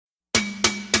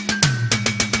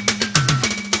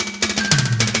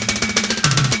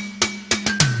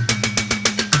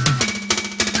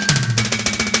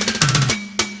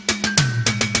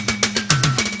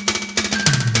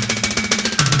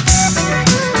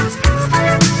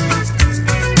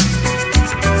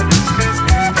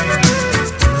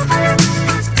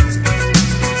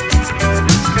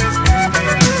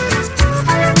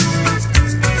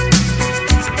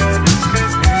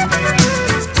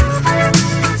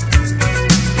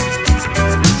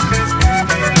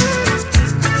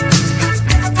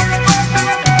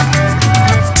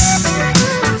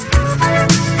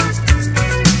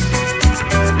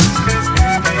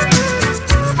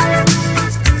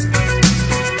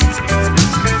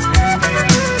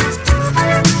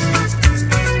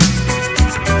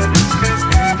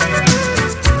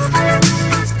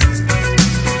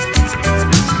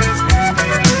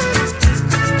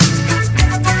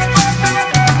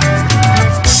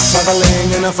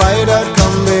a fight-out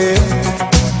combi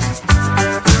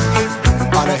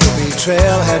on a hippie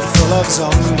trailhead full of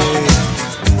zombies.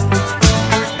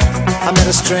 I met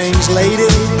a strange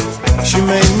lady, she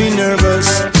made me nervous.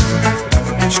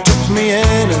 She took me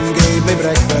in and gave me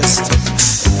breakfast.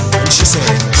 And she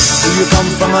said, do you come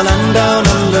from a land down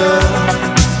under,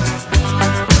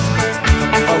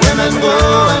 where women go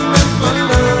and men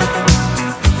wonder?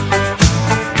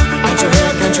 Can't you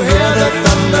hear the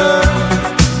thunder?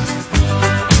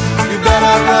 You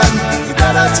better run, you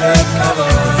better take cover.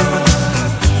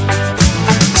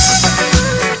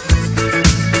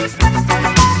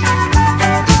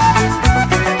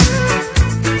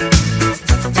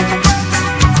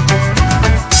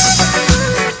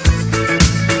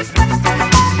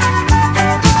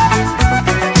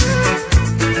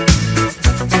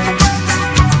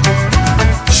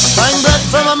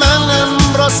 From a man in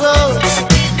Brussels,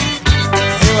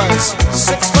 he was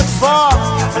 6'4"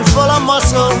 and full of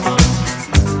muscle.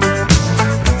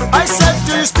 I said,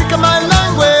 do you speak my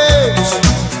language?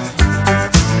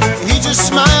 He just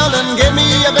smiled and gave me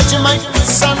a Vegemite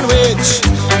sandwich.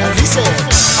 And he said,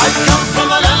 I come from